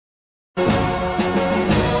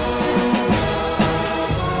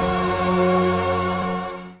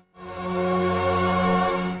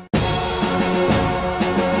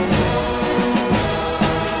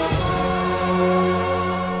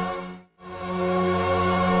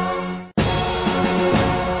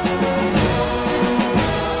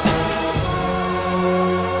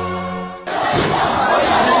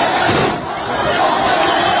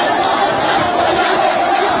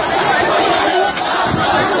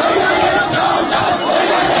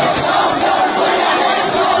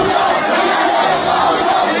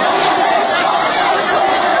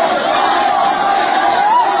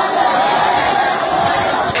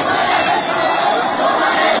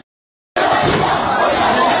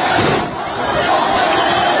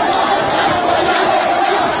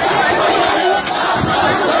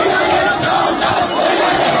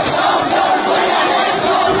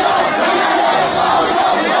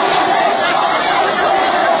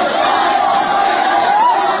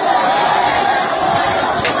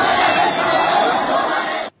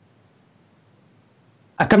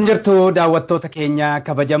Akkam jirtu daawwattoota keenya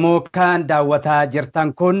kabajamoo kan daawwataa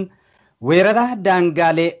jirtan kun weerara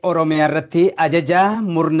daangaalee Oromiyaa irratti ajajaa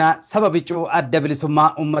murna saba bicuu adda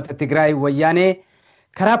bilisummaa uummata Tigraay wayyaanee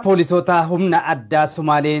karaa poolisoota humna addaa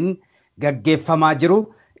Sumaaleen gaggeeffamaa jiru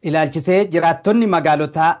ilaalchisee jiraattonni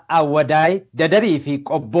magaalota Awwadaay, Dadarii fi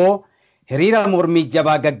Qobboo hiriira mormii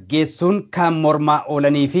jabaa gaggeessuun kan mormaa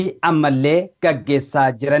oolanii fi ammallee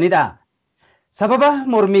gaggeessaa jiranidha. Sababa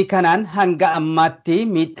mormii kanaan hanga ammaatti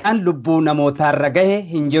miidhaan lubbuu namootarra gahe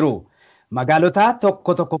hin jiru. Magaalota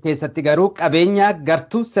tokko tokko keessatti garuu qabeenya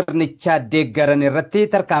gartuu sirnichaa deeggaran irratti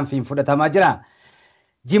tarkaanfiin fudhatamaa jira.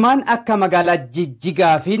 Jimaan akka magaalaa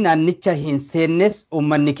Jijjigaa fi naannicha hin seennes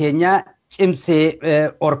uummanni keenya cimsee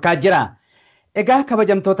orkaa jira. Egaa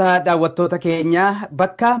kabajamtoota daawwattoota keenya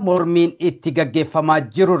bakka mormiin itti gaggeeffamaa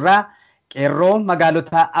jirurraa qeerroo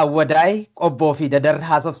magaalota Awwadaay, Qobboo fi Dadar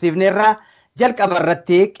haasofsiifneerraa jalqaba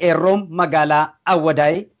irratti qeerroon magaalaa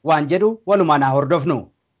Awwadaay waan jedhu walumaan hordofnu.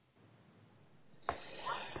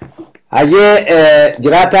 Hayyee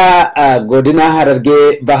jiraata godina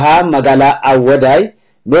Harargee Bahaa magaalaa Awwadaay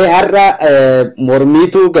mee har'a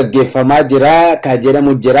mormiitu gaggeeffamaa jira kan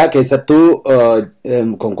jedhamu jira keessattuu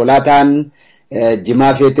konkolaataan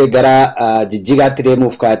jimaa feetee gara Jijjigaatti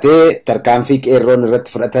deemuuf kaatee tarkaanfii qeerroon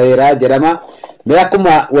irratti fudhatameera jedhama. Mee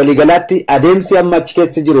akkuma waliigalaatti adeemsi amma achi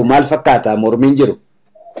keessa jiru maal fakkaata mormiin jiru?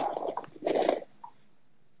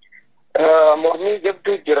 Mormii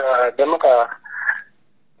jabduu jira damaqa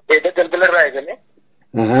eeda galgala irraa eegale.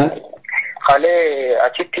 Halee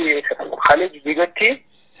achitti halee Jijjigatti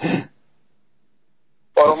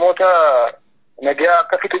Oromoota nagaa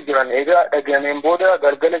akka fitu jiran egaa dhagameen booda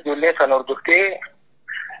galgala ijoollee san hordoftee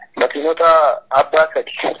makiinota abbaa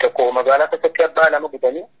sadi tokko magaalaa keessatti abbaa lama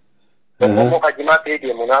bitanii tokko Hajimaa ta'ee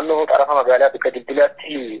deemu naannoo xarafa magaalaa bakka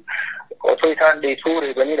Diddilaatti osoo isaan dheessuu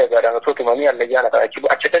reebanii dhagaadhaan osoo tumanii allayyaan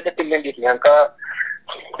achi keessatti illee deesni hanqa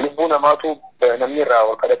lubbuu namaatu namni irraa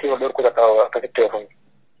wal kadhatee wal dhorku akkasitti oofamu.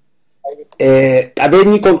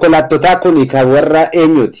 Qabeenyi konkolaattotaa kun kan warra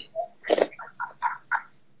eenyuti?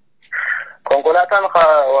 Konkolaataan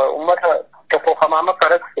uummata tokko hamaama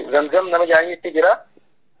karas zamzam nama jaaniitti jira.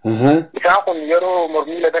 Isaan kun yeroo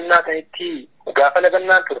mormii lagannaa sanitti gaafa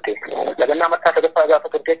lagannaan turte lagannaa mattaa sadaffaa gaafa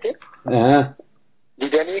turtetti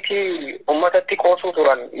didaniiti uummatatti qoosuu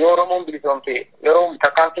turan yoo Oromoon bilisoomte yeroo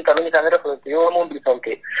tarkaanfii qabeenya isaanii irra fudhatte yoo Oromoon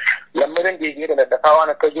bilisoomte lammadan deebi'ee daladafaa waan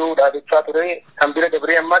akka jiru dhaabachaa ture kan bira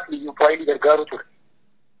dabree ammaatti liyyuu faayilii gargaaru ture.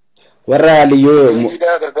 Warra liyyuu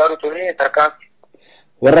gargaaru ture tarkaanfii.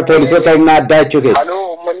 Warra poolisoota humna addaa jechuudha. Haaloo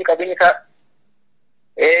uummanni qabeenya isaa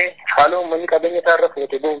haaloo uummanni qabeenya isaa irra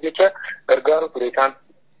fudhate boof jecha gargaaru ture isaan.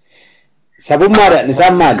 Sabummaadhaan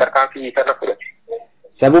isaan maali? Tarkaanfii isaa irra fudhate.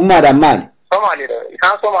 Sabummaadhaan maali? Somaaliidha.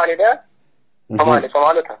 Isaan Somaaliidha.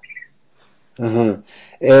 Somaalota.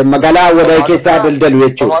 Magaalaa Awwadaay keessaa daldalu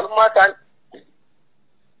jechuudha. Somaalummaa ta'an.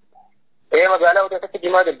 Magaalaa Awwadaay keessatti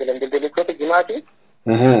jimaa daldalan daldaltoota jimaati.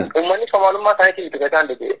 Uummanni Somaalummaa isaaniitiin itti gataan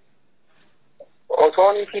daldalu.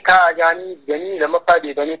 Osoonii fi taa'anii ganii lammaffaa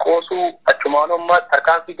deebanii qoosuu achumaan ammaa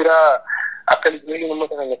tarkaanfii biraa akka liggéeyyiin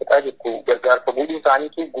uummata keenya fixaa jirtu gargaarsa buuduu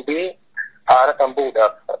isaaniitu gubee aara kan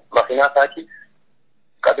bahuudhaaf makiinaa isaatiif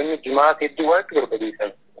qabeenya jimaa hedduu waan itti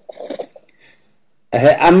barbadeessan.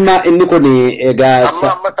 Amma inni kun egaa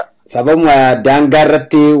sababuma daangaa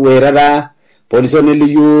irratti weerara poolisoonni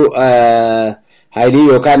liyyuu haayilii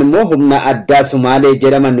yookaan immoo humna addaa Sumaalee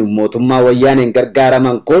jedhaman mootummaa wayyaaneen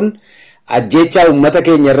gargaaraman kun ajjeechaa uummata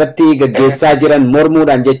keenya irratti gaggeessaa jiran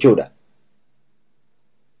mormuudhaan jechuudha.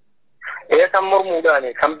 Kan mormuudhaan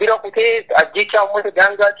kan bira kutee ajjeechaa uummata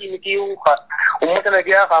daangaatii miti uummata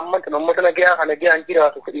nagaa haammantan uummata nagaa kana nagaan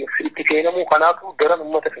jiraatu itti seenamuu kanaatu daran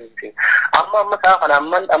uummata fiite. Amma isaa kana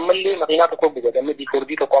ammallee makiinaa tokko bitatame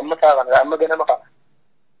diikoordii tokko amma isaa kana amma ganama kana.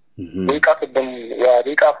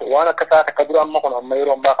 Deeqaaf waan akka isaa akka dura amma kun amma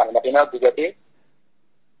yeroo ammaa kana makiinaa bitatee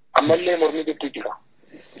ammallee mormii jirtu jira.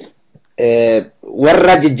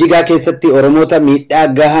 Warra Jijjigaa keessatti Oromoota miidhaa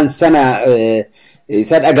gahan sana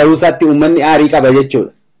isa dhagahuu isaatti uummanni aarii qaba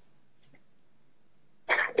jechuudha.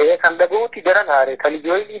 Kan dhagahuutti garan aare kan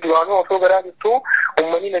ijoollee duraanuu osoo garaa jirtu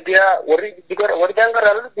uummanni nagaa warri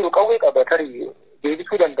daangarraa lolu jiru qawwee qaba tarii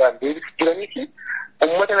deebisuu danda'an deebisuu jiranii fi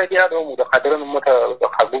uummata nagaa dhoomuudha hadaran uummata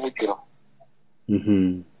haguugu jiru.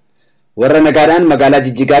 Warra nagaadhaan magaalaa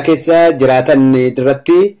Jijjigaa keessa jiraatan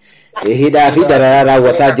irratti hidhaa fi dararaa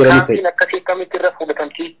raawwataa jiranis. Akkasii akkamitti irra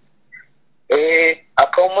fudhatamti?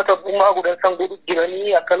 Akka uummata gummaa godhan godhu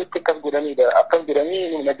jiranii akkamitti akkas godhanidha. Akkam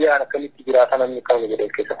jedhanii nagaan akkamitti jiraatan namni akkam jedhan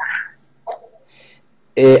keessa.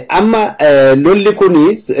 Amma lolli kun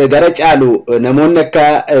gara caalu namoonni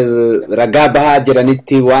akka ragaa bahaa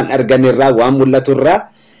jiranitti waan argan irraa waan mul'atu irraa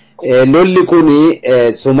lolli kuni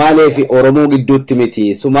Somaalee fi Oromoo gidduutti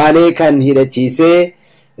miti. Somaalee kan hidhachiisee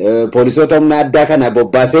poolisoota humna addaa kana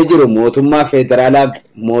bobbaasee jiru mootummaa federaalaa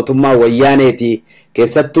mootummaa wayyaaneeti.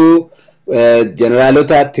 Keessattuu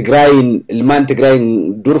jeneraalota Tigraayin ilmaan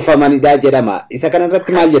Tigraayin durfamanidha jedhama. Isa kana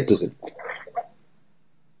irratti maal jettu sin?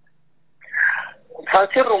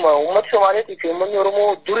 Sansirruma uummata Somaaleetii fi uummanni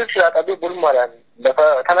Oromoo durii siyaa qabee bulmaadhaan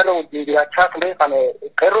lafa kanarra wajjin jiraachaa ture kana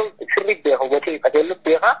qeerroo sirrii beeka hubatee qajeellu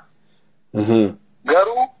beeka.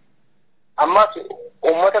 Garuu ammas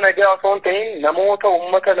uummata nagaa osoo hin ta'in namoota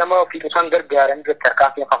uummata nama ofiitu isaan gargaaran irratti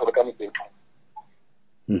harkaasee kan fudhatamu jechuudha.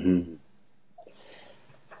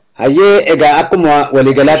 Hayyee egaa akkuma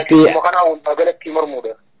waliigalaatti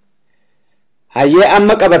hayyee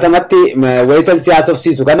amma qabatamatti wayitan siyaasa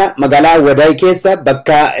ofsiisu kana magaalaa Awwadaay keessa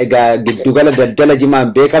bakka egaa giddugala daldala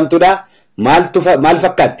jimaan beekamtudha. Maal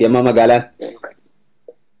fakkaatti amma magaalaan?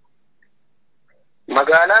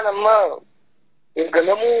 Magaalaan amma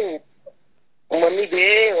eegalamuu uummanni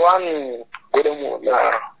ba'ee waan godhamu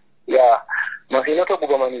makiinota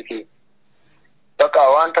gubamanii fi bakka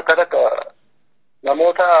waan takka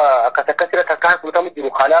namoota akkas irratti akkaan fudhatamu jiru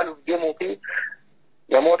halaaluuf deemuu fi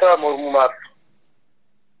namoota mormumaaf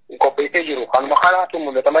qopheessee jiru kanuma kanaatu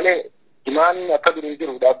mul'ata malee jimaan akka durii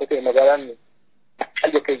jiru dhaabbatee magaalaan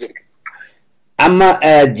caljattee jirti. Amma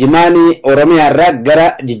jimaanii Oromiyaa irraa gara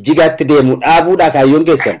Jijjigaatti deemu dhaabuudha kaayyoon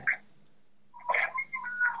keessan?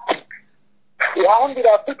 Waa hundi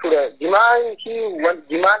dhaabbachuudha.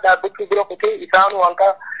 Jimaan dhaabbachuu bira kutee isaan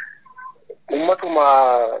wanka uummatuma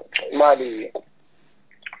maali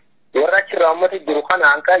warra achirraa uummata jiru kana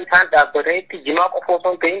hanqa isaan dhaabbatanitti jimaa qofa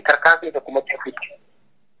osoo hin ta'in tarkaanfii tokkumatti fuuti.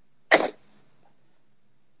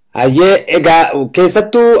 Hayyee egaa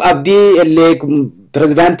keessattuu abdii illee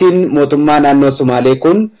pirezidaantiin mootummaa naannoo Somaalee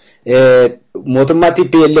kun mootummaa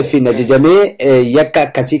TPLF'n ajajamee yakka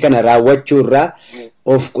akkasii kana raawwachuu irraa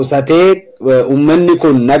of qusatee uummanni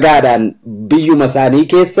kun nagaadhaan biyyuma isaanii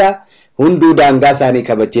keessa hunduu daangaa isaanii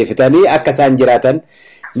kabachiifatanii akka isaan jiraatan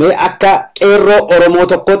mee akka qeerroo Oromoo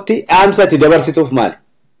tokkotti dhaamsa itti dabarsituuf maali?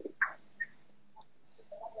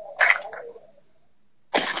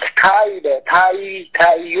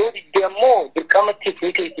 Taa'ii yoo didde ammoo dirqamatti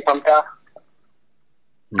fiitee ittifamtaa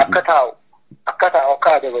akka taa'u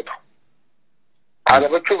akka adabatu.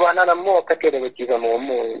 Adabachuu baanaan ammoo akkatti adabachiifamu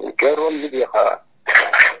ammoo qeerroon ni beekaa.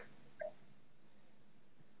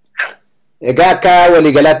 Egaa akka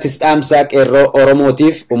waliigalaattis dhaamsa qeerroo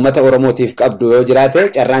Oromootiif uummata Oromootiif qabdu yoo jiraate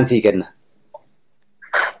carraan sii kenna.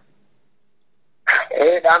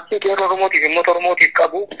 Dhaamsi qeerroo Oromootiif uummata Oromootiif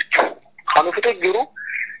qabu kan ofitu jiru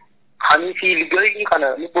kan fi ligalii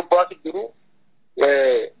kana ni bobbaasu jiru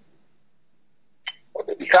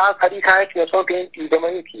isaan sadii isaaniitti osoo ta'in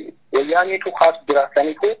dhiibamaniiti wayyaaniitu kaasu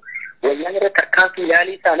jiraataniitu wayyaan irratti tarkaanfii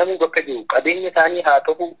ilaalii isaa namuu bakka jiru qabeenya isaanii haa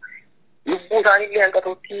ta'u lubbuu isaanii illee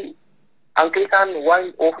hanqatuutti hanqa isaan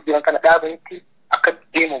waan oofu jiran kana dhaabanitti akka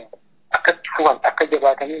deemamu akka fufan akka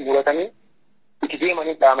jabaatanii muratanii itti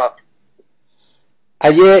deemanii dhaamaaf.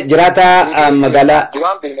 Ayyee jiraata magaalaa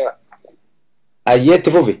ayyee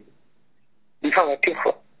itti fufi. Bifama itti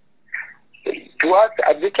fufa. Duwaas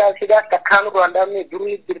abdichaa sidaas takkaan duraan dhaabne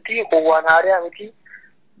durii jirti waan haaraa miti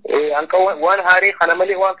hanqa waan haaraa kana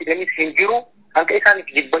malee waan fidaniif hin jiru hanqa isaan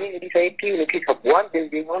jibbanii hidhii isaaniitti nuti waan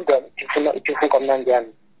dandeenyu hundaan itti fufuu qabnaan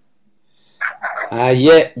jedhani.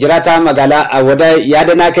 Ayyee jiraata magaalaa Awwadaay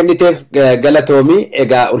yaada naa kenniteef galatoomii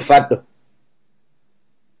egaa ulfaadhu.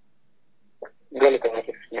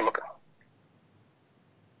 Galatoomii nama qaba.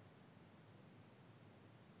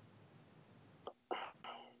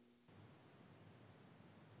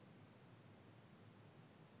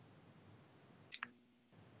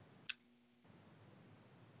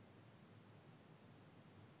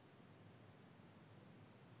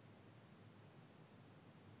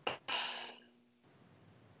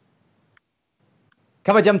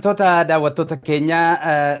 Kabajamtoota daawwattoota keenya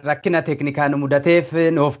rakkina teeknikaa nu mudateef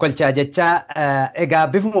nuuf kolchaa jecha egaa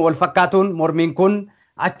bifuma wal fakkaatuun mormiin kun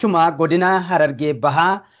achuma godina Harargee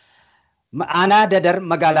Bahaa aanaa Dadar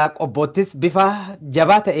magaalaa Qobboottis bifa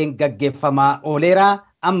jabaa ta'een gaggeeffamaa ooleera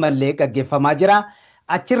ammallee gaggeeffamaa jira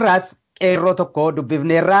achirraas qeerroo tokko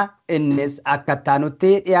dubbifneerra innis akka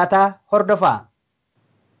taanutti dhiyaata hordofaa.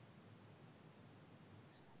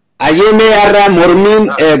 Ayyemee har'a mormiin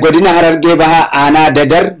godina Harargee Bahaa aanaa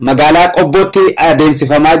Dadar magaalaa Qobbootti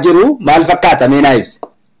adeemsifamaa jiru maal fakkaata mee naa ibsi?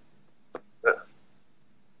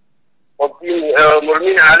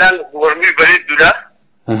 Mormiin haalaan mormii bareedduudha.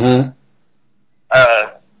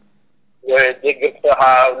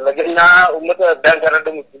 Deeggarsa lagannaa uummata daangarra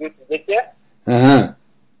deemu jirutti jecha.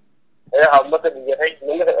 Uummata biyya ta'e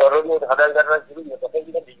uummata Oromoo daangarra jiru uummata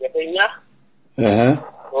biyya ta'e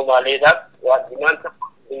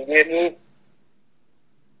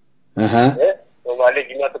Somaalee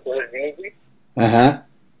jimaa tokko arginu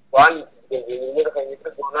waan jenjeenii kan inni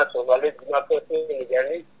boona Somaalee jimaa tokko ni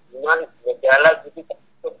jimaan magaalaa guutuu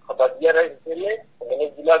kabajaa irraa mana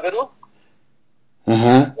jimaa garuu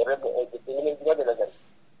warra jenjeenii jimaa dalagan.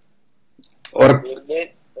 Orbeellee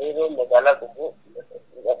yeroo magaalaa guutuu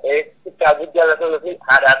kita guddaa na tolna fi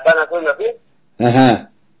haadha abbaa na tolna fi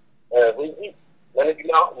hundi mana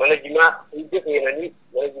jimaa hundi seenanii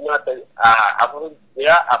mana jimaa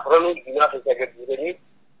afranuu jimaa keessa gadhiisanii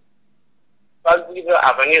wanti irra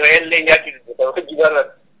afanii reellee nyaachuu ta'uu jibaarra.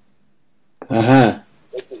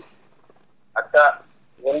 Akka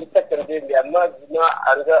wanti takkan deemee amma jimaa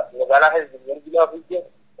hanga magaalaa keessa jiru jimaa hundi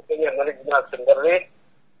fakkeenyaaf mana jimaa sandarree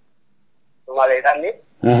Somaaleedhaan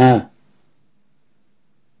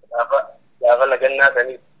gaafa lagannaa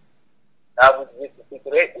sanii dhaabuu jechuutti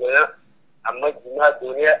ture mana amma jimaa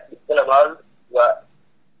dooniyaa dhibba lamaa ol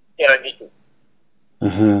jira jechuudha.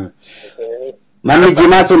 Manni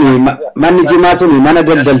jimaa suni mana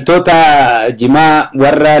daldaltoota jimaa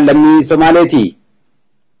warra lammii Somaaleeti.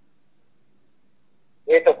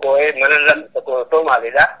 Mana tokko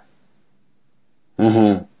Somaaleedha.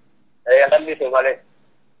 Lammii Somaalee.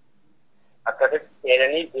 Akkasitti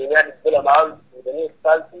seenanii dooniyaa dhibba lamaa ol fuudhanii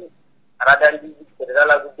ispaaltii karaa daandii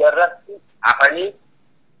federaalaa guddaa irratti afanii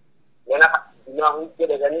mana jimaa hundi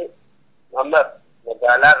dhaqanii amma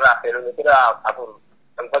magaalaa irraa kiiloomeetira 4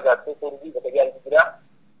 kan fagaattu turbii bakka gaanti jira.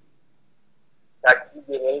 Taaksii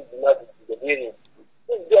deemanii jimaa gadi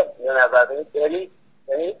hunda mana baasanii jiranii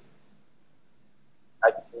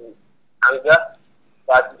achi hanga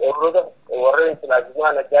baatii oorrota warreen silaa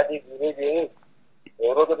jimaa naggaatee guuree deemuu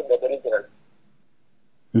oorrota dhaqanii jiran.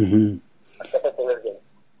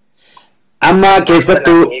 Amma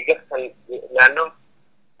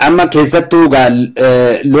keessattuu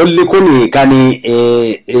lolli kun kan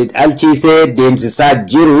alchiisee deemsisaa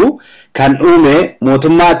jiru kan uume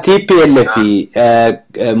mootummaa TPLF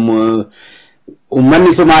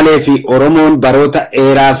uummanni Somaalee fi Oromoon baroota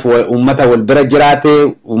dheeraaf uummata wal bira jiraate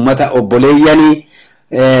uummata obboleeyyanii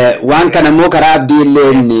waan kana immoo karaa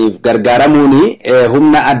abdiilleen gargaaramuun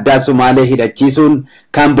humna addaa Somaalee hidhachiisuun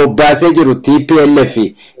kan bobbaasee jiru TPLF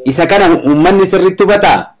isa kana uummanni sirriitti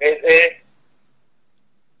hubataa?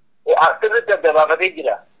 Sirriitti addabaafatee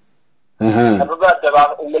jira. Sababa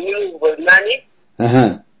addabaaf uummanni hubannaani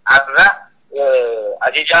irra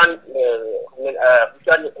ajajaan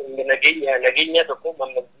nageenya tokko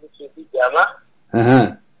mammadduu fi jaamaa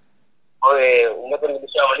uummata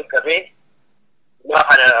milishaa waliin qabee ma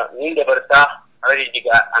kana ni dabartaa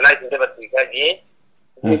arijiga ana isin dabartaa jee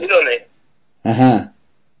ni lole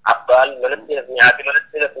abbaan malatti nyaati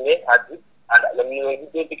malatti rafne adi lamni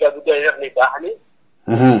wangi tika guddaa rafne baahani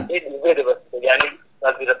ni dabartaa yani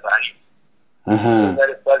salbi rabbani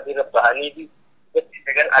salbi rabbani di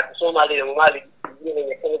tegan ati Somali mali ni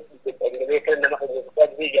ne kan kan nama kan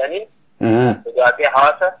jadi yani jadi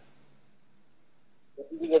hawasa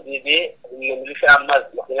jadi Malaysia amas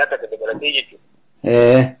maknanya tak ada berarti itu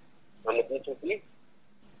Mamututi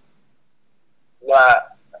wa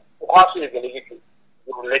ukhasu gele gitu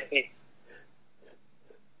guruleti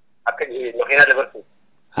akan maknanya ada berarti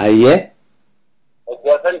aye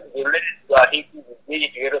ajaran guruleti gahi di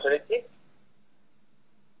jero seleti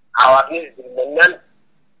awaknya dengan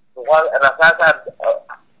rasa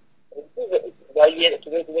itu gaya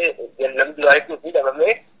sudah dalam dua itu tidak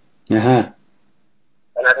boleh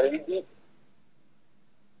karena terjadi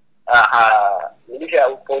Malaysia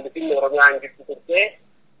politik orang yang gitu ke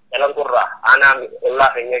dalam Quran anak Allah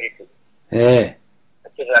hanya gitu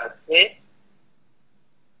akhirnya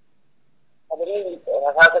ini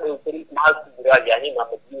rasa terus mal beraja ni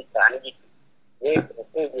mampu disan gitu ini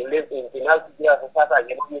boleh internal dia rasa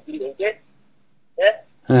yang mungkin itu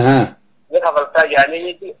ini hafal saja ni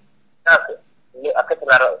itu akan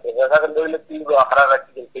terlalu rasa kan dulu itu akhirnya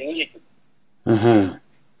lagi ini itu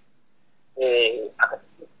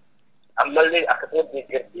amalnya akhirnya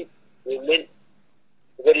digerti oleh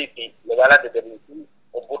negara itu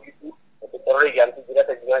obat itu terlalu yang tidak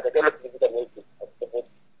terjadi kalau kita mesti tersebut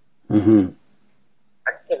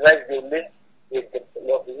akhirnya oleh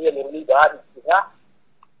lokasi murni bahas kita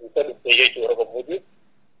untuk dipercayai orang obat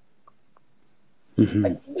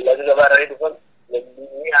lalu lebaran itu kan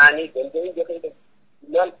ini ani ganti jadi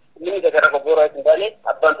ini negara kebora kembali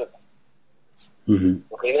abang tu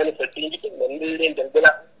makanya ni seperti itu mendilin dan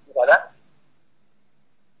bela pada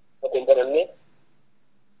kebenaran ni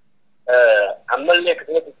amalnya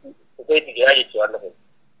kita seperti dia itu Allah.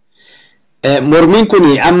 Mormin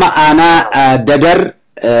kuni amma ana dadar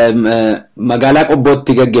magaalaa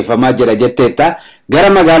Qobbootti gaggeeffamaa jira jetteetta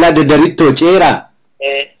gara magaalaa Dadarittoo ceera.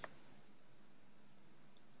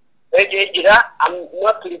 jira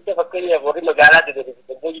amma turiste fakkeenya warri magaalaa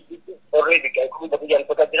dadhabee jirti horree biqilaa kun bakka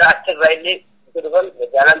jantoota jira achirraa illee dhufan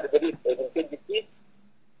magaalaan dadhabee eegumsee jirti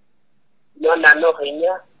naannoo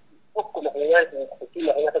keenya akkuma keenyaan isin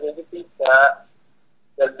lafa ta'e jirti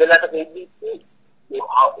daldala ta'e jirti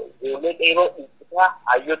ijoollee dheeroo isaa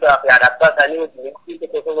hayyoota fi abbaa isaanii wajjin itti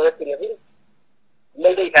tokko walitti nafi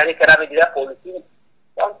illee isaanii karaa jira poolisiin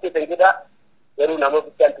waan ta'e jira garuu nama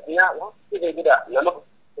bitaan tukinaa waan ta'e jira nama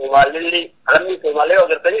Somalia alamni Somalia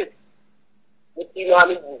agartanii itti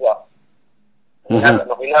maami buufa.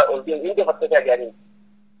 Makina oldiin hindi fakkaata jaanii.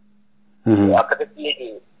 Akka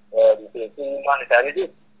tasii beekumsi maal isaaniiti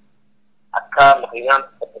akka makinaan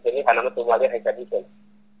fakkaatanii kan nama Somalia keessaa dhiisan.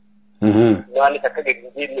 Maali akka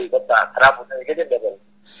geggeessanii bakka karaa buusan gadi dabalu.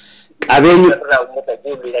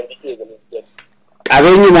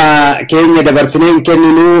 Qabeenyuma keenya dabarsinee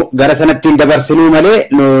kenninu gara sanatti hin dabarsinuu malee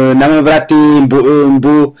nama biraatti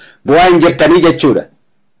bu'aa hin jirtanii jechuudha.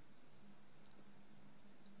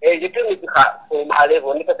 Jechuun nuti Somaalee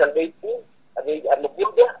wanni kasalleetti amma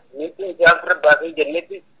guddaa nuti isaan bira baasee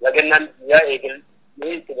jennetti lagannaan biyyaa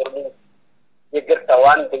eegalee itti barnuu deeggarsa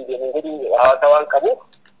waan dandeenyu godhuu hawaasa waan qabuuf.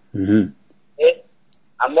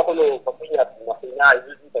 Amma kun fakkeenyaaf makiinaa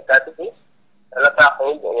iyyuu takkaatu dhalataa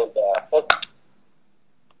ho'uun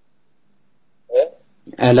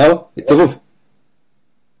Hello, itufuf.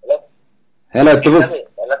 Hello, itufuf.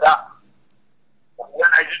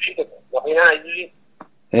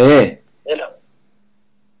 Hello.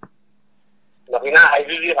 Makina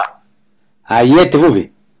ajuzi ha. Haye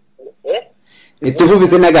itufufi. Itufufi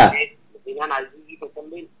sinaga. Makina ajuzi ko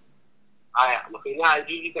tambi. Aya, makina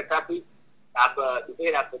ajuzi ka tapi ab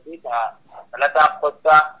dipera petita alata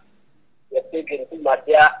posta yatti kintu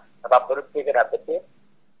madya sabab ke rapete.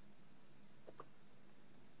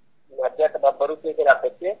 Madya sabab ke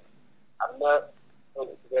rapete. Amma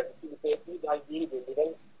itu lagi dengan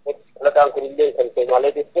alata kurinde kan Somali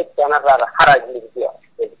itu sana rara haraj ni dia.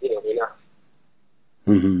 Jadi ni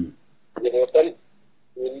Jadi kan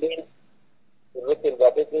ini rutin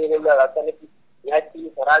berarti ini adalah akan nyati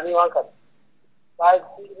serani wangkat.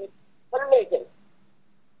 Pasti perlu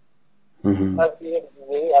Pasti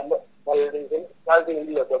ini apa kalau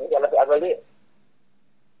ini loh kalau ada ni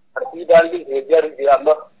arti dali hejar dia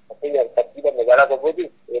ambak artinya tapi dan negara kemudian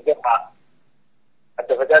itu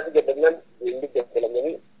ada saja sih dengan ini dalam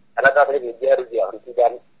ini karena kalau hejar dia arti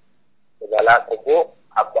dan negara kemudian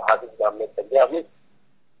apa hadis dalam sejarah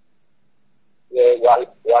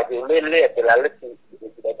wajib lele terlalu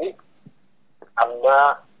jadi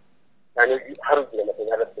amma nani harus dia macam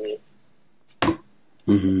mana tu jadi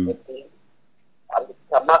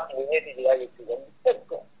sama ini dia itu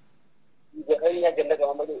kan jadinya jenda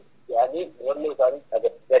kamu tu jadi orang ni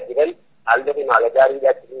agak jadi alda ni malah jari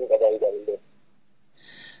jadi kadang-kadang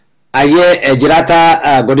Aye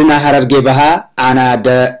jirata godina Harargee Bahaa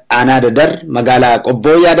aanaa Dadar magaalaa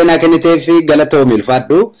Qobboo yaadannaa kenniteef galatoomi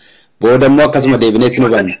ulfaadhu. Boodammoo akkasuma deebinee si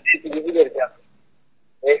hubanna.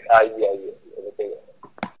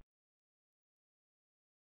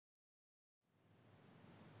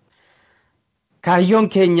 Kaayyoon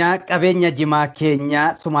keenya qabeenya jimaa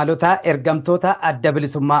keenya Somaalota ergamtoota adda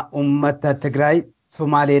bilisummaa uummata Tigraay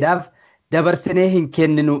Somaaleedhaaf dabarsinee hin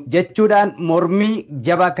kenninu jechuudhaan mormii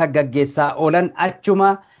jabaa kan gaggeessaa oolan achuma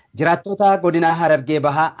jiraattota godina Harargee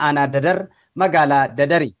Bahaa aanaa Dadar magaalaa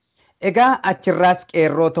Dadari. Egaa achirraas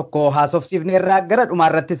qeerroo tokko haasofsiifneerraa gara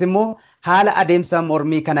dhumaarrattis immoo haala adeemsa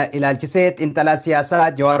mormii kana ilaalchisee xiinxalaa siyaasaa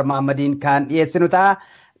Jawaar Mahaammadiin kan dhiyeessinu ta'a.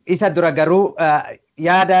 Isa dura garuu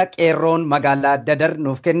yaada qeerroon magaalaa Dadar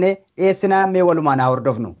nuuf kenne dhiyeessinaa mee walumaan haa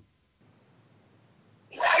hordofnu.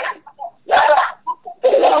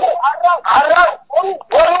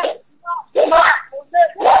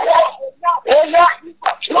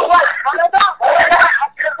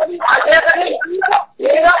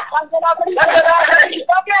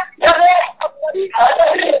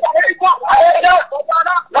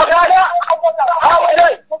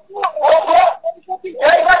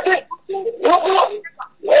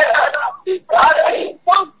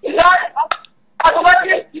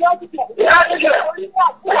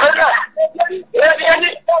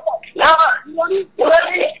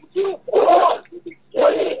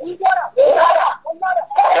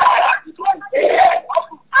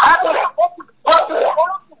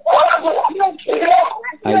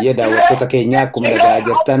 Ayyee daawwattoota keenya akkuma dhagaa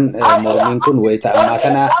jirtan mormiin kun wayita ammaa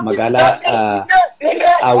kana magaalaa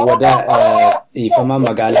Awwada dhiifama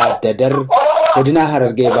magaalaa Dadar godina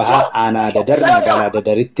Harargee Bahaa aanaa Dadar magaalaa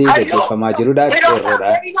Dadaritti gaggeeffamaa jirudha.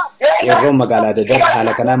 Qeerroon magaalaa Dadar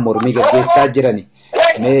haala kanaan mormii gaggeessaa jirani.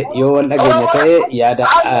 mee yoo wal dhageenya ta'e yaada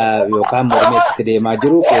yookaan mormii achitti deemaa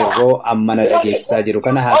jiru qeerroo ammana dhageessisaa jiru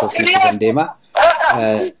kana haasofsiisuu dandeema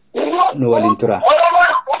nu waliin tura.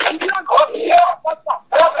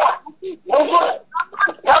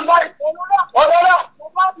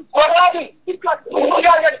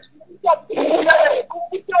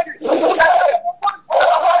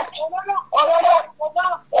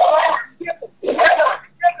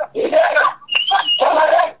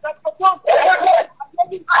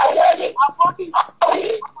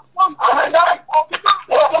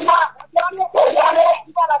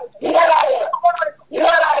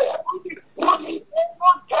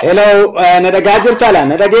 Hello, nadagaa jirta la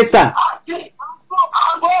nadageessa.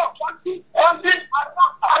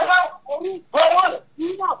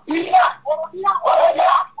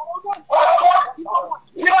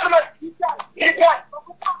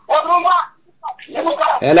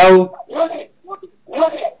 Hello.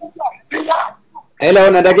 Hello,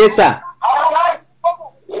 nadageessa.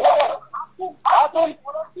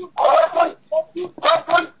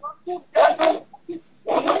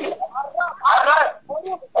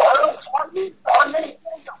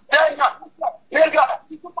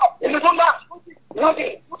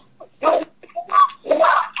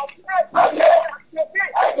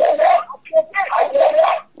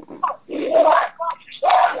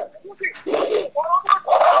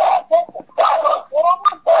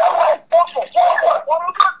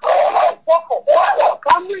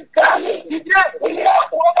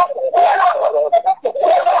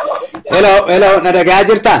 Hello, nadagaa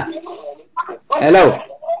jirta?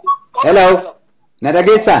 Hello,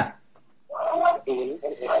 nadageessa?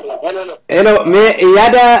 Hello, mee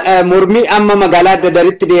yaada mormii amma magaalaa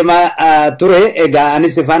Dadaritti deemaa ture, egaa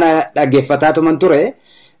anis faana dhaggeeffataa tuman ture.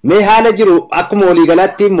 Mee haala jiru akkuma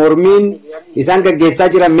waliigalaatti mormiin isaan gaggeessaa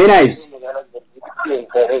jiran mee naa ibsi?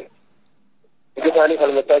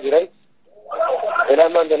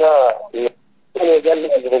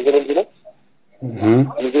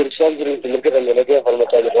 Injirsan jiru mereka kan lagi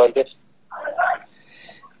falmata jawante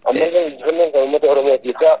amma ne falmata oroma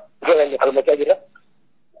kita kan falmata jira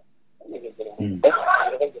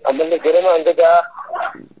amma ne gerema andaga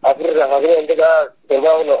afirra hagre andaga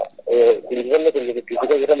terbauna injirsan ne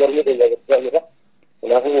kita jira marmi de jira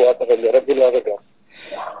nafu apa kan rabbil waqta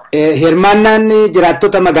hirmaannaan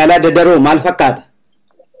jiraattota magaalaa Dadaroo maal fakkaata?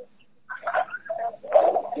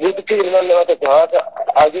 Jechuun hirmaannaa wata taata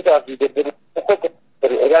ajita fi Dadaroo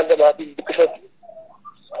Randa mati dikisat.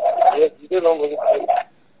 Video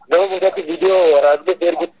mudati video waraabde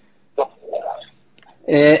ergu.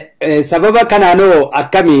 Sababa kanaanoo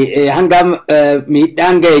akkami hanga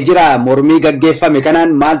miidhaan ga'e jira mormii gaggeeffame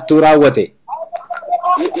kanaan maaltu raawwate?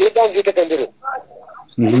 Miidhaan jita kan jiru.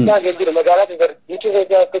 Miidhaan kan jiru magaalaa keessatti jiituu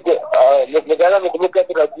keessatti magaalaa mukmukkaa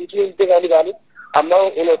tura jiituu hin tegaani baani amma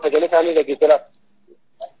ino sagalee isaanii gaggeessara.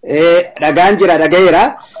 Dhagaan jira dhagayeera.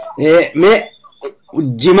 Mee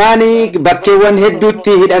Jimaanii bakkeewwan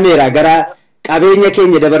hedduutti hidhameera gara qabeenya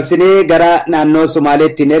keenya dabarsinee gara naannoo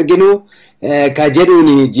Somaaleetti hin erginu ka jedhuun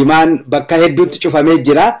Jimaan bakka hedduutti cufamee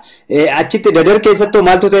jira. Achitti Dadar keessattuu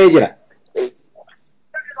maaltu ta'ee jira?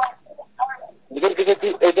 Dadar keessatti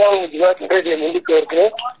egaa Jimaa turee deemuun dhiqqoo ergine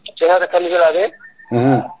senaata kan ilaale.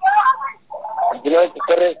 Jimaa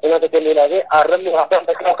turee senaata kan ilaale arrabni haasaan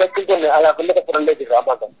bakka akkatti jenne alaafannata fudhannee jirra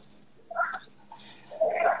ammaa kan.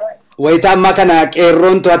 Wayita ammaa kana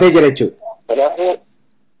qeerroon to'atee jira jechuudha.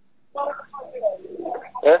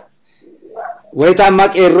 Wayita ammaa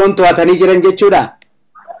qeerroon to'atanii jiran jechuudha.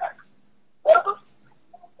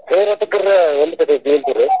 Qeerroo tokkorra wanti ta'e deemu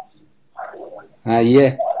ture. Hayyee.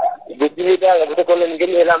 Bibbiidhaa gabaata kolleen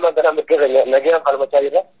gini ilaamaa gara mirga nagaan falmachaa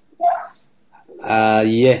jira.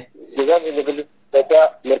 Hayyee. Nagaan bilbilu dhagaa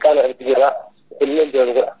mirqaana irratti jira. Illeen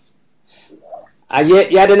deemu godha. Ayyee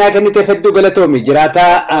yaada naa kennite hedduu galatoomi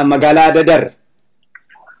jiraataa magaalaa Dadar.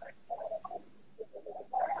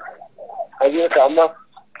 Ayyee amma.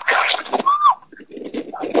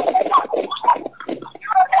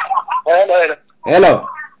 Hello.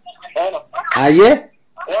 Ayyee.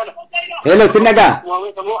 Hello sinagaa.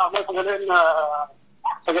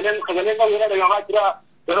 Sagaleen kan yeroo dhagahamaa jira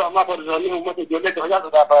yeroo ammaa poolisoonni uummata ijoollee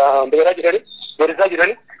tajaajiluudhaaf beeraa jirani beeksisaa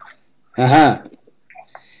jirani.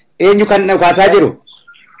 Eenyu kan dhukaasaa jiru?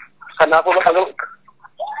 Kanaafuu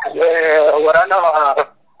waraana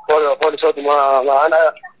poolisooti ma'aana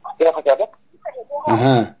jira fakkaata.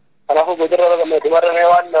 Kanaafuu boojirra dhumarra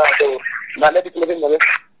waan maallee biqiluu hin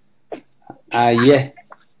Ayyee.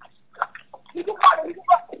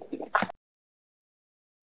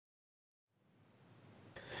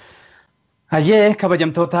 Hayyee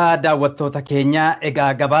kabajamtoota daawwattoota keenya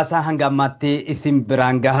egaa gabaasa hanga ammaatti isin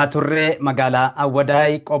biraan gahaa turre magaalaa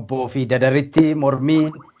Awwadaay Qobboo fi Dadaritti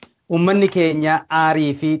mormii uummanni keenya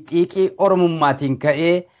aarii fi xiiqii oromummaatiin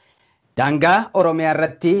ka'ee daangaa Oromiyaa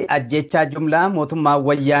irratti ajjechaa jumlaa mootummaa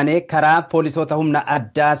wayyaanee karaa poolisoota humna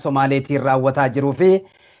addaa Somaaleetiin raawwataa jiruu fi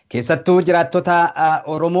keessattuu jiraattota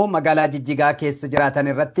Oromoo magaalaa Jijjigaa keessa jiraatan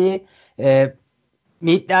irratti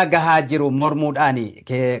miidhaa gahaa jiru mormuudhaan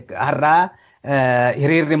har'aa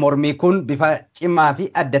hiriirri mormii kun bifa cimaa fi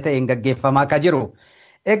adda ta'een gaggeeffamaa akka jiru.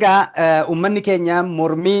 Egaa uummanni keenya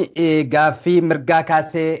mormii gaaffii mirgaa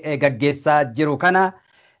kaasee gaggeessaa jiru kana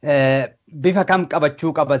bifa kam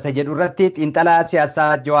qabachuu qaba isa jedhu irratti xiinxalaa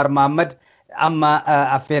siyaasaa Jawaar Mohammad amma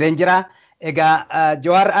affeereen jira. Egaa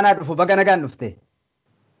Jawaar anaa dhufu baga nagaan dhufte.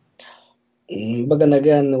 Baga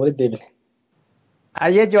nagaan walitti deebine.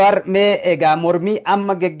 Ayyee Jawaar mee egaa mormii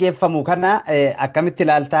amma gaggeeffamu kana akkamitti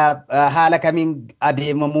ilaaltaa haala kamiin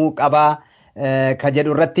adeemamuu qabaa ka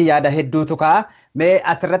jedhu irratti yaada hedduutu ka'a. Mee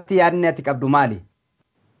asirratti yaadni ati qabdu maali?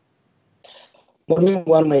 Mormiin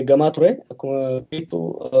waanuma eegamaa ture. Akkuma beektu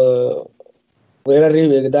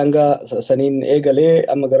weerarri daangaa saniin eegalee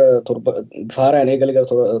amma gara faaraan eegalee gara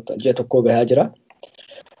ji'a tokkoo gahaa jira.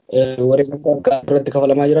 Wareegama irratti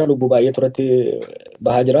kafalamaa jira. Lubbuu baay'ee turatti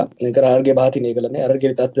bahaa jira. Gara Harargee bahaatiin eegalame. Harargee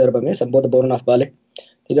lixaatti darbame. Sanboota Booranaa fi Baalee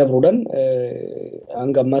dabruudhaan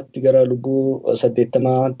hanga ammaatti gara lubbuu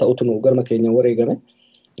 80 ta'utu nu garma keenya wareegame.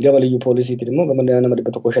 Gama liyyuu poolisiitiin immoo gama nama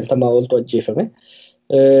 150 oltu ajjeefame.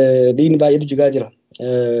 Diinni baay'eetu jigaa jira.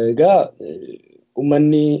 Egaa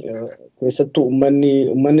uummanni keessattuu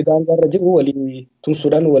uummanni daangaa irra jiru walii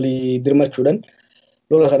tumsuudhaan walii dirmachuudhaan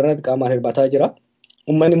lola kanarratti qaamaan hirmataa jira.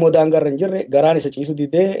 Uummanni immoo daangaa irra hin jirre garaan isa ciisuu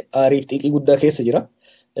didee aariif xiiqii guddaa keessa jira.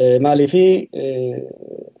 Maaliif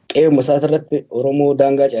qe'uma isaa irratti Oromoo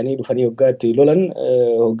daangaa ce'anii dhufanii hoggaa itti lolan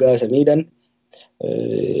hoggaa isa miidhan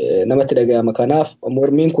namatti dhaga'ama. Kanaaf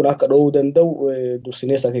mormiin kun akka dhoowuu danda'u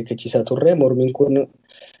dursinees akeekkachiisaa turre. Mormiin kun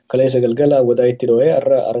kaleessa galgala Awwadaayitti dho'ee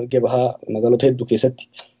Harargee bahaa magaalota hedduu keessatti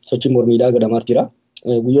sochii mormiidhaa godhamaa jira.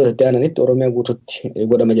 Guyyoota itti aananitti Oromiyaa guutuutti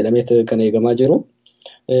godhama jedhamee kan eegamaa jiru.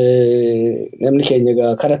 Namni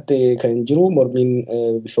keenya kanatti kan jiru mormiin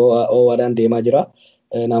bifa ho'aadhaan deemaa jira.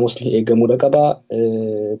 Naamusni eegamuudha qaba.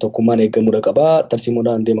 Tokkummaan eegamuudha qaba.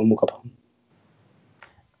 Tarsiimoodhaan deemamuu qaba.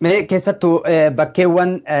 Mee keessattuu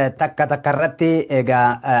bakkeewwan takka irratti egaa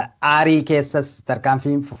aarii keessas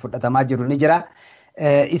tarkaanfiin fudhatamaa jiru ni jira.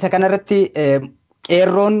 Isa kanarratti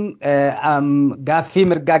qeerroon gaaffii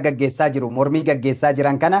mirgaa gaggeessaa jiru mormii gaggeessaa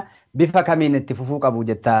jiran kana bifa kamiin itti fufuu qabu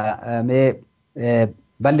jetta mee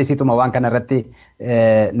bal'isituma waan kanarratti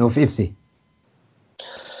nuuf ibsi.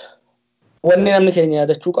 Wanni namni keenya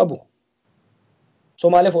yaadachuu qabu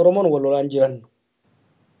Somaalee fi Oromoon wal lolaan jiran.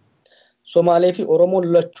 Somaalee fi Oromoon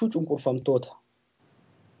lachuu cunqurfamtoota.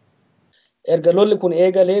 Erga lolli kun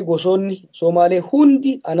eegalee gosoonni Somaalee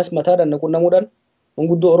hundi anas mataadhaan qunnamuudhaan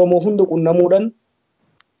manguddoo Oromoo hunda qunnamuudhaan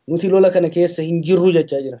nuti lola kana keessa hin jirru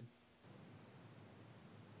jechaa jiran.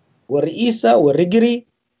 Warri Isaa, warri Girii,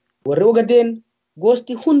 warri Ogadeen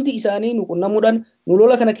gosti hundi isaanii nu qunnamuudhaan nu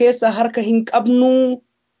lola kana keessa harka hin qabnu.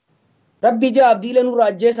 Rabbi jaa abdiilee nurraa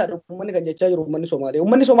ajjeesaadha uummanni kan jechaa jiru uummanni Somaalee.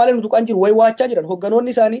 Uummanni Somaalee nu tuqaan jiru wayi waachaa jiran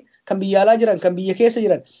hogganoonni isaanii kan biyya alaa jiran kan biyya keessa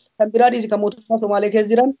jiran kan biraa dhiisi kan mootummaa Somaalee keessa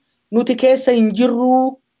jiran nuti keessa hin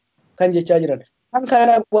jirru kan jechaa jiran. Kan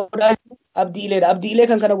kana godhaa jiru abdiileedha. Abdiilee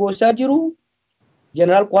kan kana gochaa jiru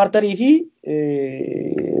Jeneraal Kwaartarii fi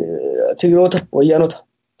Tigiroota wayyaanota.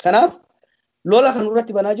 Kanaaf lola kan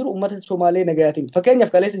irratti banaa jiru uummata Somaalee nagayaatiin.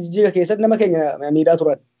 Fakkeenyaaf kaleessa Jijjiga keessatti nama keenya miidhaa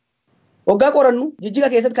turan. Waggaa qorannu Jijjiga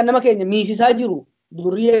keessatti kan nama keenya miisisaa jiru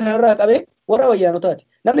durriyyee kanarraa qabee warra wayyaanotaati.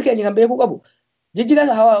 Namni keenya kan beekuu qabu Jijjiga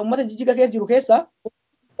uummata Jijjiga keessa jiru keessaa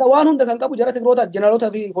waan hunda kan qabu jara Tigrootaati,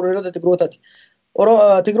 Jeneraalota fi Koloneelota Tigrootaati.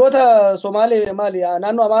 Tigroota Somaalee maali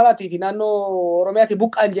naannoo Amaaraatii fi naannoo Oromiyaatii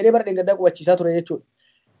buqqaan jedhee bara dheengaddaa qubachiisaa ture jechuudha.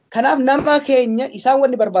 Kanaaf nama keenya isaan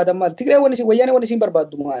wanni barbaadan maali? Tigree wayyaanee wanni isiin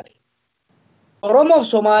barbaaddu maali? Oromoof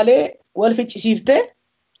Somaalee wal ficcisiiftee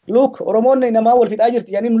Look, Oromoonni namaa wal fixaa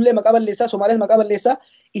jirti. Yani nullee maqaa balleessaa, Somaalees maqaa balleessaa.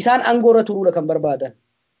 Isaan aangoorra turuudha kan barbaadan.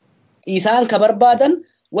 Isaan kan barbaadan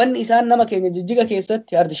wanni isaan nama keenya Jijjiga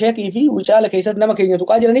keessatti, Ardisheekii fi Wucaala keessatti nama keenya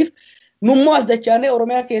tuqaa jiraniif nummoo as dachaanee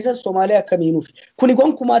Oromiyaa keessatti Somaalee akkamiinuufi. Kuni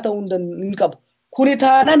gonkumaa ta'uu hin qabu. Kuni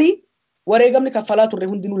taanani wareegamni kaffalaa turre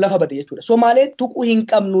hundinuu lafa bate jechuudha. Somaalee tuquu hin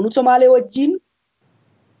qabnu. Nuti Somaalee wajjin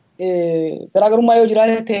garaagarummaa yoo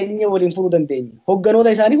jiraate teenyee waliin furuu dandeenya.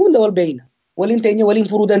 Hogganoota isaanii hunda wal beeyna. Waliin teenye waliin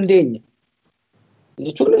furuu dandeenya.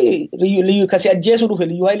 jechuun liyyuu kasi ajjeesuu dhufe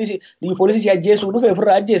liyyuu poolisii si ajjeesuu dhufe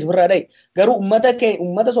ofirraa ajjeesu ofirraa dhaye garuu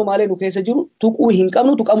ummata Somaalee nu keessa jiru tuquu hin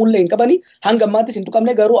qabnu tuqamullee hin qabani hanga ammaattis hin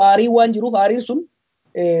tuqamne garuu aarii waan jiruuf aariin sun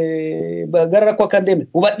gara rakkoo akka hin deemne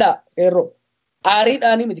hubadhaa qeerroo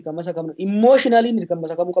aariidhaanii miti kan masakamnu immooshinaalii miti kan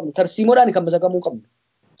masakamuu qabnu tarsiimoodhaan kan masakamuu qabnu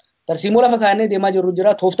tarsiimoo lafa kaannee deemaa jirru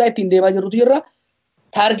jira tooftaa ittiin deemaa jirrutu jirra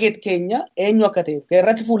taargeet keenya eenyu akka ta'e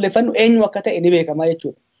irratti fuulleffannu eenyu akka ta'e ni beekama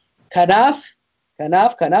jechuudha.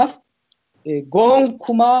 Kanaaf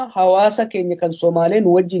gonkumaa hawaasa keenya kan Somaaleen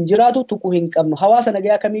wajjin jiraatu tuquu hin qabnu. Hawaasa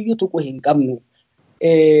nagayaa kamiyyuu tuquu hin qabnu.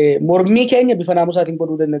 Mormii keenya bifa naamusaatiin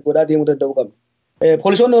godhaa deemuu danda'uu qabnu.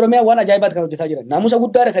 Poolisoonni Oromiyaa waan ajaa'ibaati kan hojjetaa jiran. Naamusa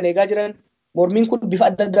guddaadha kan eegaa jiran. Mormiin kun bifa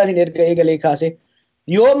adda addaatiin erga eegalee kaase.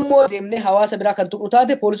 Yoommoo deemnee hawaasa biraa kan tuqu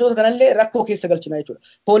taate poolisoota kanallee rakkoo keessa galchina jechuudha.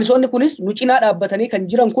 Poolisoonni kunis nu cinaa dhaabbatanii kan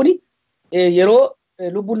jiran kuni yeroo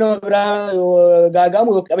lubbuun nama biraa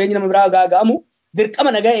gaaga'amu yookiin qabeenyi nama biraa gaaga'amu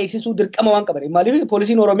dirqama nagaa eegsisuu dirqama waan qaban. Maaliif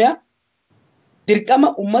poolisiin Oromiyaa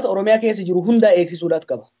dirqama uummata Oromiyaa keessa jiru hundaa eegsisuudhaaf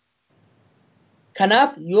qaba.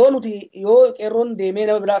 Kanaaf yoo qeerroon deemee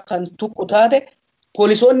nama biraa kan tuqu taate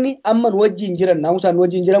poolisoonni amma nu wajjin jiran naamusaan nu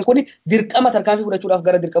wajjin jiran kuni dirqama tarkaanfii fudhachuudhaaf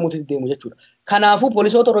gara dirqamuutti deemu jechuudha. Kanaafuu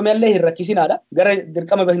poolisoota Oromiyaallee hin rakkisinaadha. Gara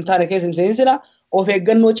dirqama hin taane keessa hin seensinaa. Of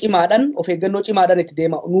eeggannoo cimaadhaan itti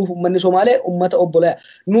deema. Nuuf uummanni Somaalee uummata obbolaa.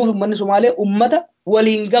 Nuuf uummanni Somaalee uummata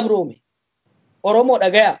waliin gabroome. Oromoo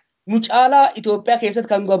dhagaya. Nu caalaa Itoophiyaa keessatti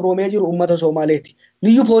kan gabroomee jiru uummata Somaaleeti.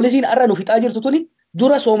 Liyyu poolisiin har'a nu fixaa jirtu tuni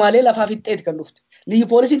dura Somaalee lafaa fixxeeti kan dhufte. Liyyu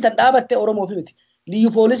poolisiin tan dhaabattee Oromoof miti.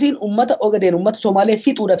 Liyyu poolisiin uummata Ogadeen uummata Somaalee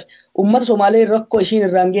fixuudhaaf uummata Somaalee rakkoo ishiin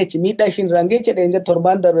irraan geechi miidhaa ishiin irraan geechi dheenga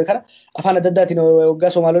torbaan darbe kana afaan adda addaatiin waggaa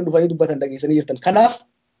Somaaliin dhufanii dubbatan dhageessanii jirtan. Kanaaf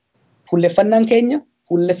fuulleffannaan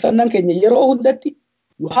keenya yeroo hundatti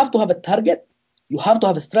you have to have a target, you have to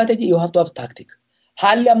have a strategy, you have to have a tactic.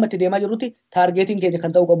 Haalli amma itti deemaa jirrutti taargeetiin keenya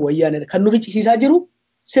kan ta'uu qabu wayyaaneedha. Kan nu ficcisiisaa jiru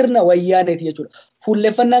sirna wayyaaneeti jechuudha.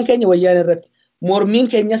 Fuulleffannaan keenya wayyaanee irratti mormiin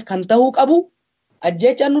keenyas kan ta'uu qabu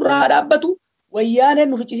ajjeechaan nurraa haa dhaabbatu wayyaaneen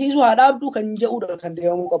nu ficcisiisu haa dhaabdu kan jedhudha kan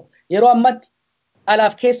deemamuu qabu. Yeroo ammatti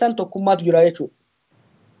alaaf keessan tokkummaatu jira jechuudha.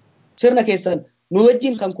 Sirna keessan nu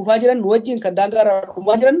wajjin kan kufaa jiran nu wajjin kan daangaa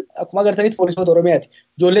dhumaa jiran akkuma agartanitti poolisoota Oromiyaati.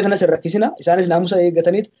 Ijoollee sanas hin rakkisina isaanis naamusa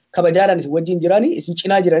eeggataniit kabajaadhaan isin wajjin jiranii isin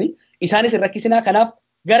cinaa jiranii isaanis hin rakkisina kanaaf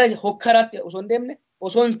gara hokkaraatti osoo hin deemne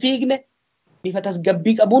osoo hin fiigne bifa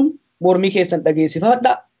tasgabbii qabuun mormii keessan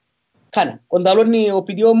dhageessifadha. Kana qondaalonni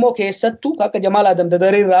OPDO immoo keessattuu akka Jamaal Adam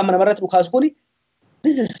Dadarii irraa amma namarratti dhukaasu kuni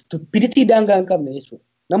this is stupidity daangaa hin qabne jechuudha.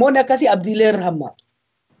 Namoonni akkasii abdiilee irra hammaatu.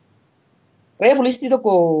 Reefu listii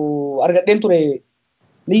tokko argadheen ture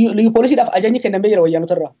liyyu poolisiidhaaf ajajni kennamee jira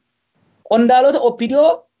wayyaanota irraa. Qondaalota OPDO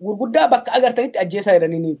gurguddaa bakka agartanitti ajjeesaa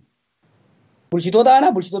jedhanii bulchitoota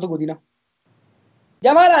aanaa bulchitoota godina.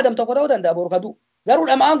 Jamaal Adam tokko ta'uu danda'a borkatu. Garuu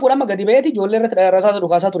dhamaan kun amma gadi ba'eeti ijoollee irratti rasaasa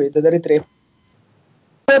dhukaasaa ture Dadaritti reefu.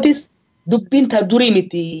 Dubbiin ta durii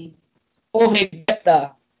miti of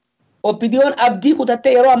eeggadha. OPDO'n abdii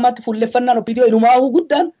kutattee yeroo ammaatti fuulleffannaan OPDO inumaahuu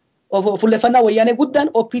guddaan fuulleffannaa wayyaanee guddaan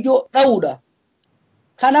OPDO ta'uudha.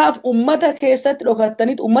 Kanaaf uummata keessatti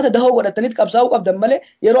dhokattaniit uummata dahoo godhataniit qabsaa'uu qabdan malee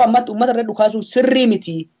yeroo ammaatti uummata irra dhukaasuun sirrii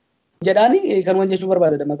miti jedhaanii kan waan jechuu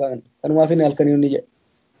barbaadada maqaan kanumaaf hin halkanii inni jedhe.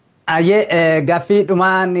 Ayyee gaaffii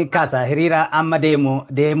dhumaan kaasa hiriira amma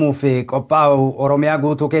deemuuf qophaa'u Oromiyaa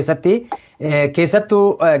guutuu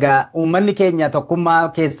keessattuu uummanni keenya tokkummaa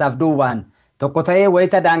keessaaf duubaan tokko ta'ee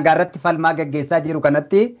wayita daangaa irratti falmaa gaggeessaa jiru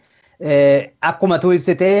kanatti akkuma tu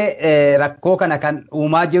ibsitee rakkoo kana kan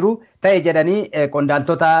uumaa jiru ta'e jedhanii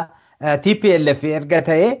qondaaltota TPLF erga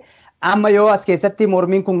ta'e amma yoo as keessatti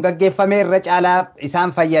mormiin kun gaggeeffame irra caalaa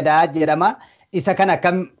isaan fayyadaa jedhama. Isa kana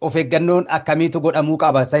akkam of eeggannoon akkamiitu godhamuu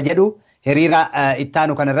qaba isa jedhu hiriira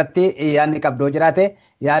ittaanu kanarratti yaadni qabdoo jiraate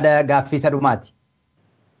yaada gaaffii isa dhumaati.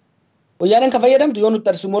 Wayyaaneen kan fayyadamtu yoo nuti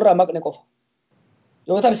tarsiimoo irraa maqne qofa.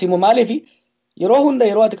 Yoo tarsiimoo maaliif yeroo hunda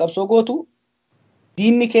yeroo ati qabsoo gootu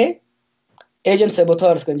diinni kee agent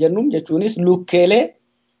saboteurs kan jennuun jechuunis lukkeelee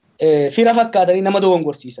fira fakkaatanii nama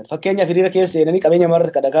dogongorsiisan. Fakkeenyaaf hiriira keessa seenanii qabeenya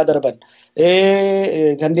marratti kadhagaa darban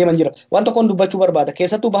kan deeman jira. Waan tokkoon dubbachuu barbaada.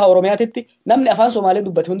 Keessattuu baha Oromiyaatitti namni afaan Somaalee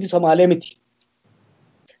dubbate hundi Somaalee miti.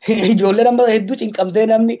 Ijoollee nama hedduu cinqamtee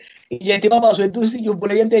namni ijaatii baasu hedduun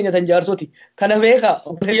obboleeyyan teenyatan jaarsoti. Kana beekaa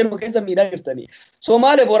obboleeyyanuma keessa miidhaa jirtanii.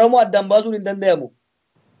 Somaalee fi Oromoo addaan baasuun hin danda'amu.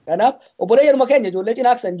 Kanaaf obboleeyyanuma keenya ijoollee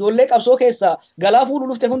cinaaksan ijoollee qabsoo keessaa galaa fuudhuu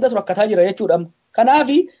dhufte hundatu rakkataa jira jechuudha.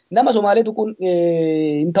 Kanaafi nama Somaalee tuquun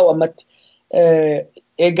hin ta'u ammatti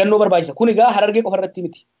eeggannoo barbaachisa. Kun egaa Harargee qofa irratti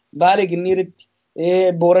miti. Baalee Ginniiritti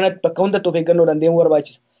Booranatti bakka hundatti of eeggannoodhaan deemuu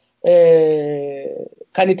barbaachisa.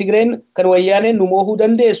 Kan Tigreen kan wayyaaneen nu moohuu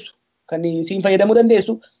dandeessu kan siin fayyadamuu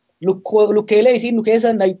dandeessu lukkeelee isiin nu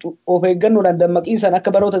keessa nayxu of eeggannoodhaan dammaqiinsan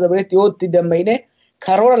akka baroota dabareetti yoo itti dammayne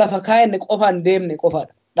karoora lafa kaayenne qofaan deemne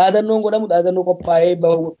qofaadha. Dhaadannoon godhamu dhaadannoo qophaa'ee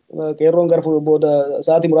bahu qeerroon gara booda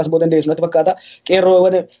sa'aatii muraasa booda deessu natti fakkaata. Qeerroo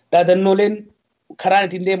dhaadannooleen karaan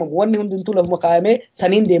ittiin deemamu wanni hundintuu lafuma kaayamee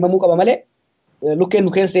saniin deemamuu qaba malee lukkeen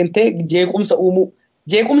nu keessa seentee jeequmsa uumuu.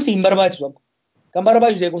 Jeequmsi hin barbaachisu amma. Kan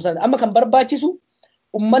barbaachisu jeequmsa amma kan barbaachisu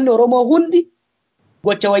ummanni Oromoo hundi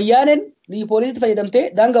gocha wayyaaneen liyyu poolisiitti fayyadamtee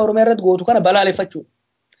daangaa Oromiyaa irratti gootu kana balaaleffachuudha.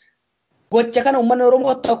 Gocha kana ummanni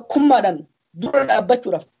Oromoo tokkummaadhaan dura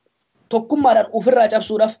dhaabbachuudhaaf tokkummaadhaan ofirraa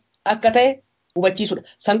cabsuudhaaf akka ta'e hubachiisudha.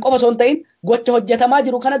 San qofa osoo hin ta'in gocha hojjetamaa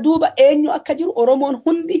jiru kana duuba eenyu akka jiru Oromoon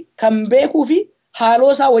hundi kan beekuu fi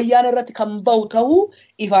haaloo isaa wayyaana irratti kan bahu ta'uu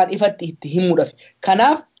ifaan ifatti itti himuudhaaf.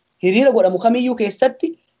 Kanaaf hiriira godhamu kamiyyuu keessatti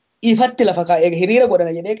ifatti lafa kaa'ee hiriira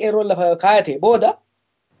godhana jedhee qeerroon lafa kaayate booda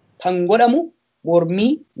kan godhamu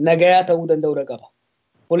mormii nagayaa ta'uu danda'udha qaba.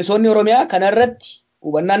 Poolisoonni Oromiyaa kanarratti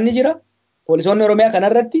hubannaan ni jira. Poolisoonni Oromiyaa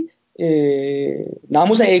kanarratti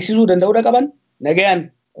naamusa eegsisuu danda'udha qaban, nagayaan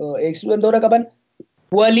eegsisuu danda'udha qaban,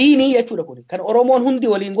 waliinii jechuudha kun. Kan Oromoon hundi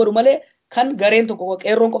waliin godhu malee kan gareen tokko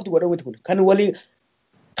qeerroon qofti godhamu miti kun. Kan walii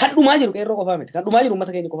kan dhumaa jiru qeerroo qofaa miti. Kan dhumaa jiru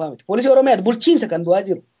uummata keenya qofaa miti. Poolisii Oromiyaati bulchiinsa kan du'aa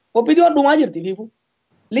jiru. Oppidiyoon dhumaa jirti fiifu.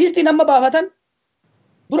 Liistii nama baafatan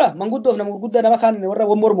dura manguddoof nama gurguddaa nama kaan warra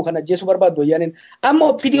mormu kan ajjeesuu barbaaddu wayyaaneen. Amma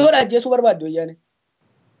oppidiyoodha ajjeesuu barbaaddu wayyaaneen.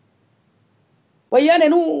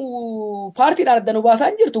 Wayyaaneen paartiidhaan adda nu baasaa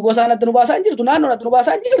hin jirtu, gosaan adda nu baasaa hin jirtu, naannoon adda nu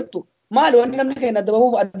baasaa hin jirtu. Maali wanni namni keenya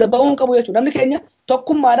adda bahuun qabu jechuudha. Namni keenya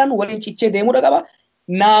tokkummaadhaan waliin cichee deemuudha qaba.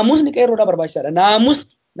 Naamusni qeerroodhaa barbaachisaadha.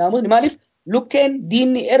 Naamusni maaliif lukkeen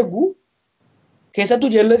diinni ergu keessattuu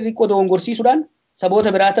jeellota xiqqoo dogongorsiisuudhaan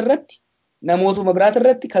saboota biraatirratti namootuma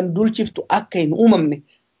biraatirratti kan dulchiftu akka hin uumamne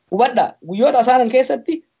hubadhaa. Guyyoota asaanan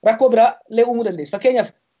keessatti rakkoo biraa illee uumuu dandeessi. Fakkeenyaaf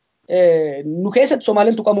nu keessatti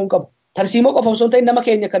Somaaliin tuqamuu hin qabu. Tarsiimoo qofa osoo hin ta'in nama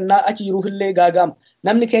keenya kan achi jiruufillee gaaga'ama.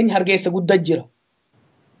 Namni keenya Hargeysa guddaa jira.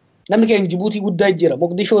 Namni keenya Jibuutii guddaa jira.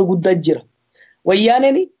 Moqdishoo guddaa jira.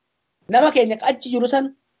 Wayyaaneen nama keenya achi jiru san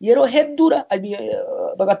yeroo hedduudha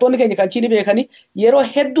baqattoonni keenya kan achi beekanii yeroo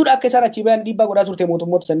hedduudha akka isaan achi bahan dhiibbaa godhaa turte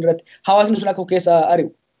mootummoota san irratti hawaasni sun akka keessaa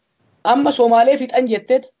ari'u. Amma Somaalee fixan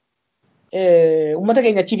jetteet uummata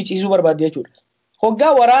keenya achi ficcisiisuu barbaadde jechuudha.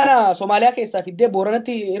 Hoggaa waraana Somaaliyaa keessaa fiddee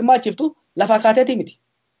Booranatti hirmaachiftu lafa kaateetii miti.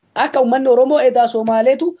 Akka uummanni Oromoo edaa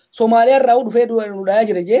Somaaleetu Somaaliyaa irraa dhufee nu dhayaa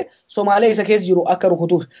jira jee Somaalee isa keessa jiru akka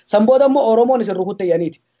rukutuuf. San booda immoo Oromoon isa rukutte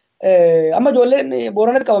jedhaniiti. Amma ijoolleen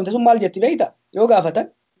Booranatti qabamte sun maal jetti beekta yoo gaafatan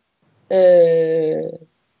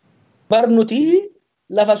barnuti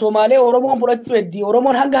lafa Somaalee Oromoon fudhachuu heddii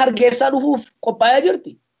Oromoon hanga Hargeessaa dhufuuf qophaa'aa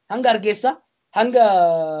jirti. Hanga Hargeessaa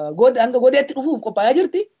hanga godeetti dhufuuf qophaa'aa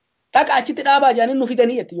jirti. Dhaqa achitti dhaabaa jedhanii nu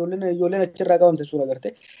fidanii jetti ijoolleen achirraa qabamte sun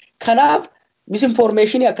agarte. Kanaaf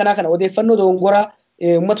misinformeeshinii akkanaa kana odeeffannoo dogongoraa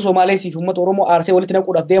uummata Somaaleetii fi uummata Oromoo aarsee walitti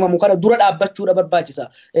naquudhaaf deemamu kana dura dhaabbachuudha barbaachisa.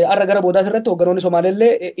 Har'a gara boodaas irratti hogganoonni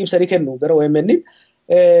Somaaleellee ibsanii kennu gara OMN.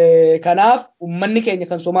 Kanaaf uummanni keenya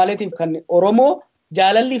kan Somaaleetiif kan Oromoo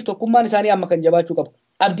jaalalliif tokkummaan isaanii amma kan jabaachuu qabu.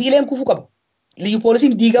 Abdiileen kufuu qaba. Liyyu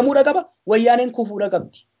poolisiin diigamuudha qaba. Wayyaaneen kufuudha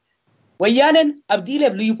qabdi. Wayyaaneen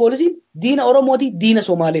abdiileef liyyu poolisiin diina Oromooti, diina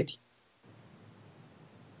Somaaleeti.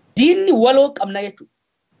 Diinni waloo qabna jechuudha.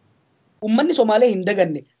 Uummanni Somaalee hin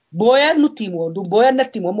daganne. Booyaan nutti himu, booyaan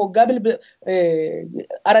natti himu, ammoo waggaa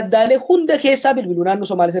araddaalee hunda keessaa bilbilu naannoo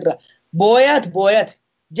Somaalees irraa. Booyaati.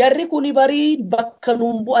 Jarri kuni barii bakka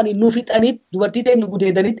nuun bu'anii nu fixaniit, dubartii teenya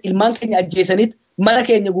gudeedaniit, ilmaan keenya ajjeesaniit, mana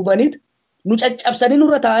keenya gubaniit, nu caccabsanii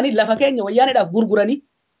nurra taa'anii lafa keenya wayyaaneedhaaf gurguranii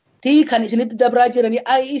kan isinitti dabraa jiranii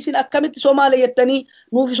isin akkamitti Somaalee jettanii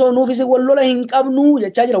nuufis wal lola hin qabnu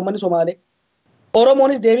jechaa jira uummanni Somaalee.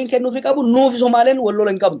 Oromoonis deebiin kennuufi qabu nuufi Somaaleen wal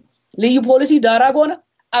lola hin qabnu. Liyyu poolisii daaraa goona,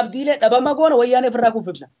 abdiilee dhabama goona wayyaanee ofirraa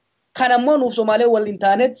kuffifna. Kan ammoo nuuf Somaalee waliin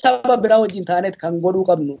taaneet saba biraa wajjin taaneet kan godhuu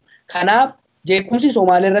qabnu. Kanaaf jeequmsi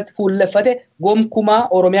Somaalee irratti fuulleffate gonkumaa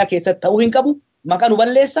Oromiyaa keessatti ta'uu hin qabu. Maqaa nu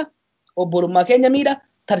balleessa, obbolummaa keenya miidha,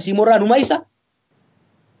 tarsiimorraa nu maysa.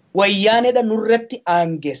 Wayyaaneedha nurratti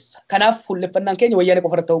aangeessa. Kanaaf fuulleffannaan keenya wayyaanee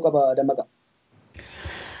qofarratti ta'uu qaba Dammaqa.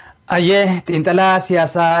 Ayyee xiinxalaa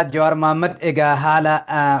siyaasaa Jawaar Mohaammed egaa haala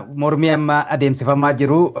mormii amma adeemsifamaa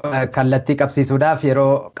jiru kallattii qabsiisuudhaaf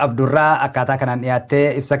yeroo qabdurraa akkaataa kanaan dhiyaattee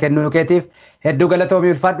ibsa kennuu keetiif hedduu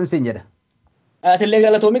galatoomii ulfaadhu siin jedha. Atillee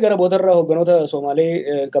galatoomii gara boodarraa hogganoota Somaalee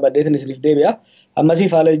qabadheetiin isiniif deebi'a.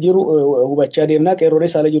 Ammasiif haala jiru hubachaa deemna.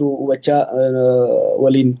 Qeerroonis haala jiru hubachaa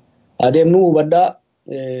waliin adeemnu hubadhaa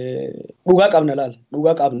dhugaa qabna laala.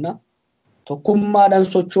 Dhugaa qabna. Tokkummaadhaan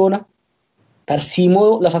sochoona.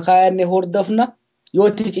 Tarsiimoo lafa kaayannee hordofna yoo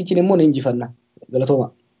itti ciccine immoo ni injifanna.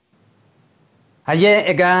 Galatooma. Hayyee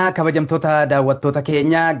egaa kabajamtoota daawwattoota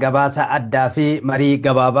keenya gabaasa addaa fi marii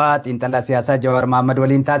gabaabaa xiinxalaa siyaasaa Jawaar Mohaammed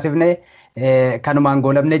waliin taasifne kanumaan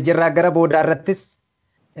goolabnee jirra. Gara boodaa irrattis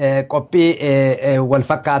qophii wal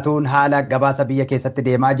fakkaatuun haala gabaasa biyya keessatti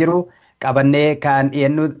deemaa jiru qabannee kan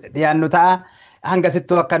dhiyaannu ta'a.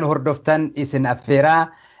 Hangasittuu akka nu hordoftan isin affeeraa.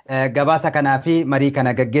 Gabaasa kanaa fi marii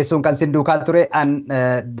kana gaggeessuun kan sin duukaa ture an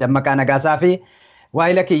Dammaqaa Nagaasaa fi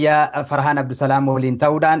waayila kiyya Farhaan Abdusalaam waliin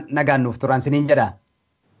ta'uudhaan nagaan nuuf turan siniin jedha.